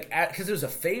 because it was a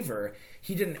favor,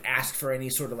 he didn't ask for any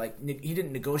sort of he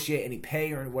didn't negotiate any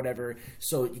pay or whatever.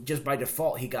 So just by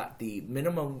default, he got the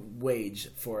minimum wage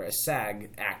for a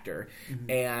SAG actor,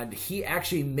 and he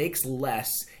actually makes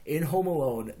less in Home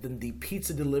Alone than the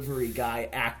pizza delivery guy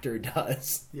actor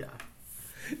does. Yeah,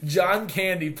 John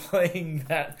Candy playing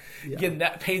that, getting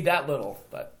that paid that little,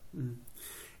 but.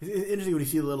 It's interesting when you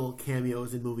see little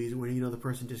cameos in movies where the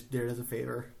person just did it as a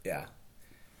favor. Yeah.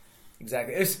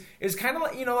 Exactly. It's kind of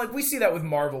like, like we see that with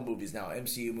Marvel movies now,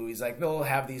 MCU movies. Like, they'll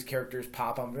have these characters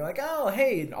pop up and be like, oh,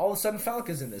 hey, and all of a sudden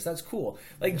Falcon's in this. That's cool.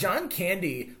 Like, John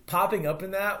Candy popping up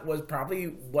in that was probably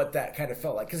what that kind of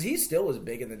felt like. Because he still was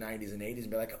big in the 90s and 80s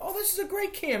and be like, oh, this is a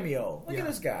great cameo. Look at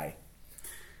this guy.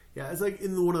 Yeah, it's like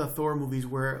in one of the Thor movies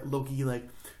where Loki,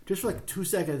 just for 2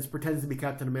 seconds pretends to be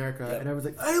Captain America. Yep. And everyone's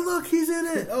like, hey, look, he's in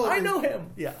it. Oh, I know him.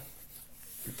 Yeah.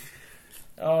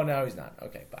 Oh, no, he's not.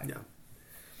 Okay, bye. Yeah.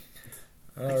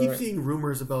 I keep seeing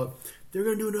rumors about they're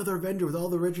going to do another Avenger with all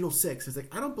the original 6. It's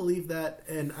like, I don't believe that,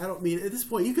 and I don't mean at this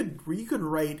point you could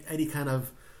write any kind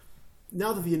of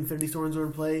now that the Infinity Stones are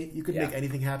in play, you could make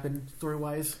anything happen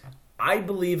story-wise. I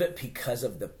believe it because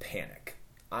of the panic.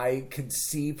 I could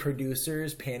see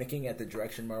producers panicking at the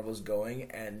direction Marvel's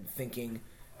going and thinking,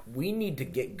 we need to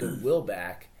get goodwill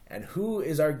back. And who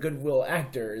is our goodwill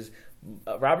actors?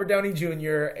 Robert Downey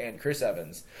Jr. and Chris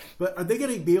Evans. But are they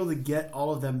going to be able to get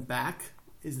all of them back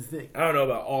is the thing. I don't know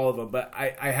about all of them, but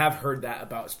I have heard that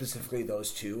about specifically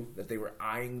those two, that they were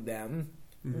eyeing them,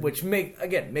 which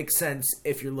makes sense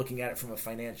if you're looking at it from a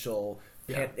financial...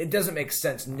 Yeah. It doesn't make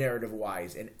sense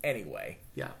narrative-wise in any way.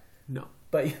 Yeah, no.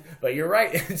 But you're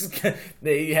right.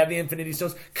 They have the Infinity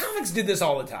Stones. Comics did this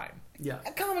all the time. Yeah.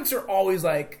 Comics are always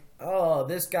like, oh,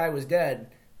 this guy was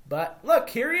dead. But look,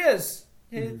 here he is.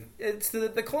 It's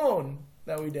the clone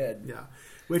that we did. Yeah.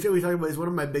 Which we talking about is one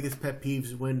of my biggest pet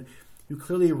peeves, when you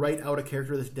clearly write out a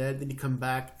character that's dead, then you come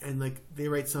back and like they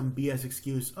write some BS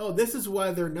excuse. Oh, this is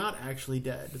why they're not actually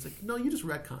dead. It's like, no, you just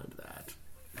retconned that.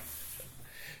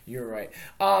 You're right.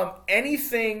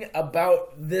 Anything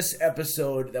about this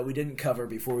episode that we didn't cover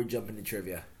before we jump into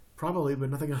trivia? Probably,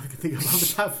 but nothing I can think of off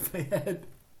the top of my head.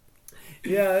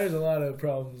 Yeah, there's a lot of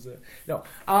problems there. No.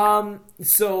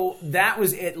 So that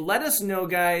was it. Let us know,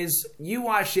 guys. You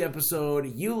watched the episode.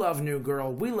 You love New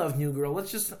Girl. We love New Girl.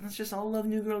 Let's just all love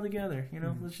New Girl together. You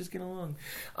know, let's just get along.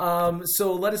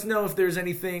 So let us know if there's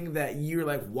anything that you're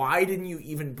like, why didn't you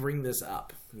even bring this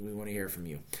up? We want to hear from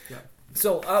you. Yeah.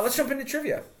 So let's jump into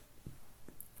trivia.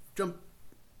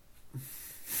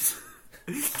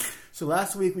 So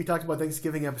last week we talked about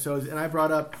Thanksgiving episodes, and I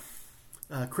brought up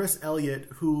Chris Elliott,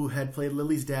 who had played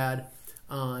Lily's dad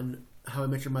on How I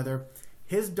Met Your Mother.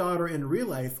 His daughter in real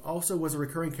life also was a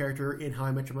recurring character in How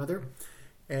I Met Your Mother.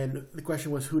 And the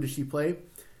question was, who did she play?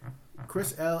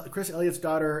 Chris Elliott's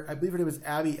daughter, I believe her name is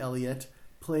Abby Elliott,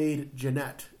 played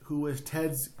Jeanette, who was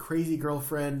Ted's crazy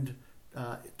girlfriend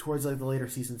towards like the later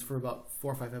seasons for about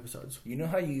 4 or 5 episodes. You know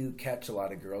how you catch a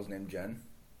lot of girls named Jen?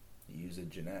 You use a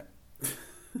Jeanette.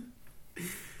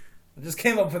 I just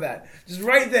came up with that. Just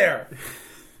right there.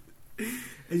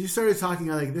 As you started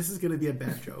talking, I'm like, this is going to be a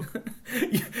bad joke.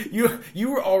 you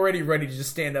were already ready to just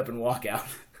stand up and walk out.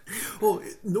 Well,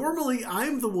 normally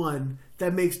I'm the one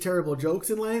that makes terrible jokes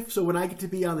in life, so when I get to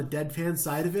be on the deadpan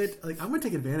side of it, like I'm going to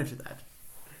take advantage of that.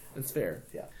 That's fair.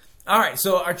 Yeah. All right,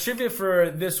 so our trivia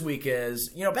for this week is,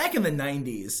 back in the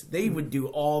 90s, they would do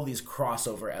all these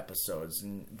crossover episodes,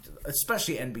 and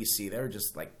especially NBC. They were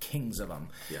just like kings of them.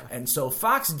 Yeah. And so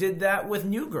Fox did that with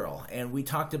New Girl, and we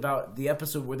talked about the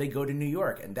episode where they go to New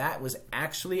York, and that was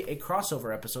actually a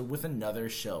crossover episode with another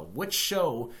show. Which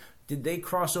show did they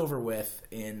cross over with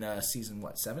in season,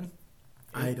 7?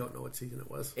 I don't know what season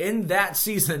it was. In that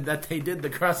season that they did the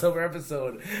crossover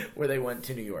episode where they went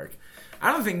to New York.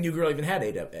 I don't think New Girl even had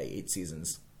 8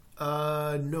 seasons.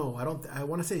 No, I don't. I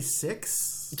want to say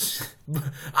 6.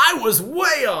 I was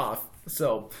way off.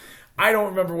 So I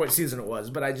don't remember what season it was,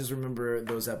 but I just remember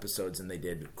those episodes, and they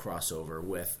did crossover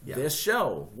with this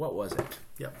show. What was it?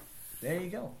 Yep. There you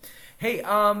go. Hey,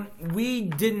 we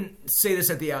didn't say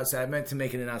this at the outset. I meant to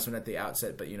make an announcement at the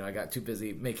outset, but I got too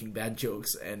busy making bad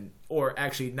jokes, or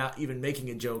actually not even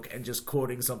making a joke and just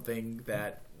quoting something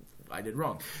that I did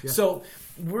wrong. Yeah. So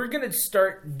we're going to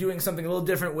start doing something a little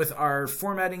different with our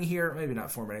formatting here. Maybe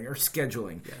not formatting, or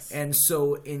scheduling. Yes. And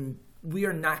so we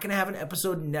are not going to have an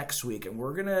episode next week, and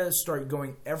we're going to start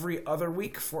going every other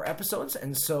week for episodes.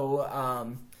 And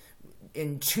so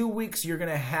in 2 weeks, you're going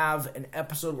to have an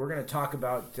episode. We're going to talk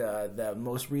about the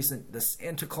most recent, the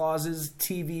Santa Clauses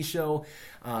TV show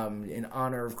in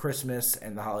honor of Christmas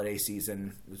and the holiday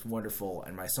season. It was wonderful,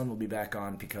 and my son will be back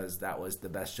on because that was the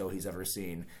best show he's ever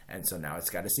seen, and so now it's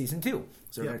got a season 2.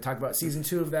 So we're going to talk about season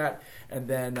 2 of that, and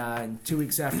then in 2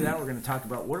 weeks after that, we're going to talk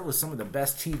about what was some of the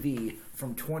best TV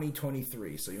from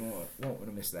 2023. So you won't want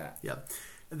to miss that. Yeah.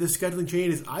 The scheduling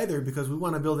change is either because we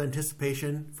want to build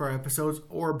anticipation for our episodes,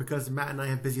 or because Matt and I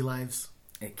have busy lives.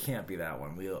 It can't be that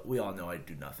one. We all know I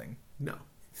do nothing. No.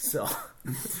 So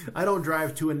I don't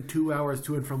drive 2 hours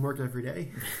to and from work every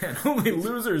day. Man, only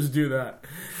losers do that.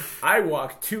 I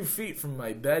walk 2 feet from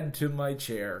my bed to my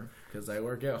chair because I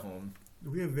work at home.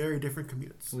 We have very different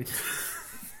commutes.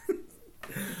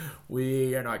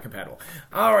 We are not compatible.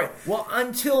 All right. Well,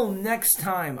 until next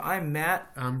time, I'm Matt.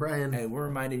 I'm Brian. And we're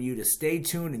reminding you to stay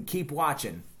tuned and keep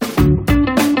watching.